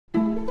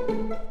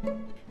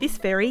This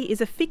ferry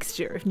is a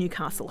fixture of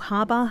Newcastle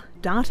Harbour,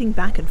 darting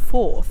back and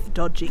forth,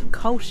 dodging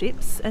coal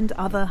ships and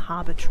other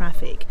harbour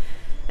traffic.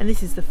 And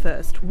this is the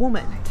first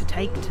woman to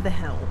take to the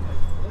helm.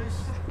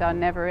 I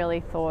never really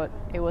thought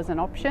it was an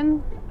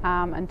option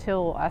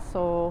until I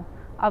saw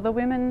other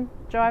women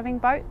driving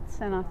boats,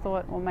 and I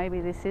thought, well,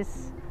 maybe this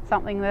is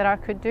something that I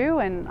could do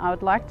and I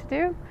would like to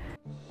do.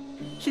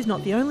 She's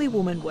not the only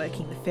woman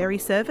working the ferry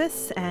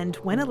service, and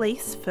when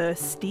Elise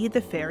first steered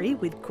the ferry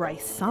with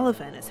Grace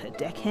Sullivan as her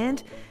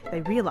deckhand,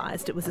 they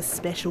realised it was a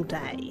special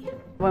day.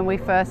 When we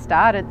first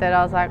started that,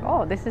 I was like,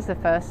 oh, this is the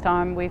first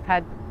time we've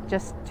had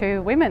just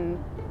two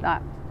women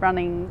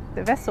running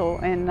the vessel,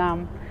 and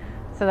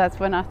so that's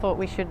when I thought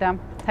we should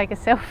take a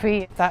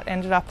selfie. That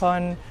ended up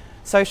on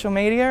social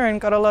media and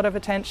got a lot of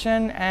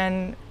attention,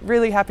 and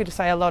really happy to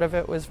say a lot of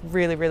it was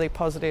really, really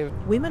positive.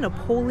 Women are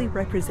poorly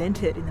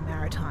represented in the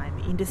maritime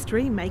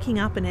industry, making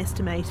up an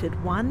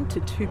estimated 1 to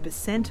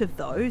 2% of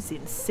those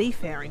in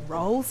seafaring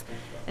roles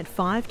and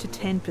 5 to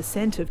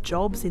 10% of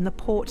jobs in the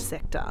port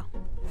sector.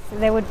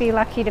 They would be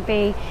lucky to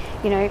be,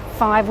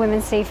 5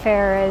 women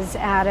seafarers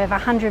out of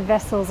 100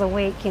 vessels a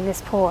week in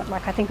this port.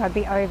 I think I'd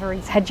be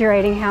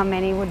over-exaggerating how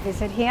many would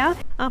visit here.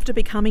 After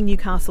becoming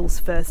Newcastle's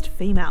first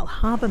female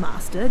harbour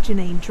master,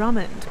 Jeanine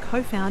Drummond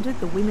co-founded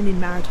the Women in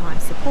Maritime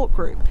support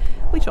group,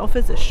 which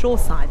offers a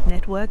shoreside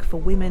network for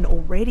women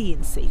already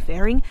in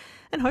seafaring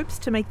and hopes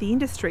to make the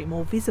industry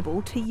more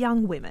visible to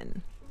young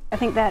women. I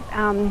think that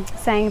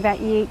saying about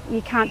you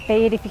can't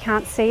be it if you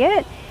can't see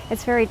it,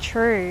 it's very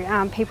true.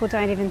 People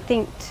don't even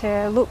think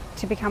to look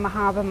to become a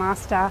harbour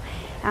master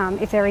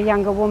if they're a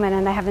younger woman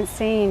and they haven't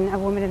seen a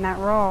woman in that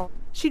role.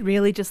 She'd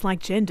really just like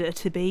gender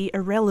to be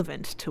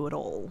irrelevant to it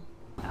all.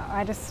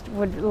 I just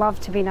would love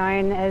to be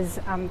known as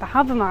the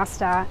harbour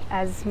master,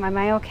 as my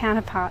male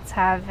counterparts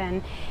have,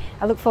 and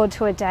I look forward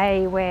to a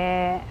day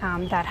where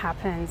that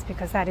happens,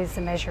 because that is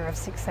the measure of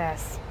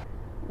success.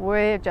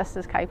 We're just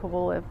as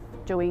capable of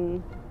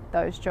doing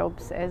those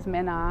jobs as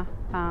men are.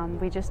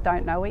 We just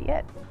don't know it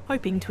yet.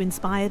 Hoping to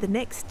inspire the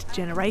next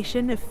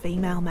generation of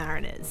female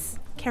mariners.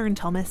 Kerrin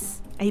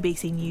Thomas,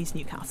 ABC News,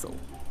 Newcastle.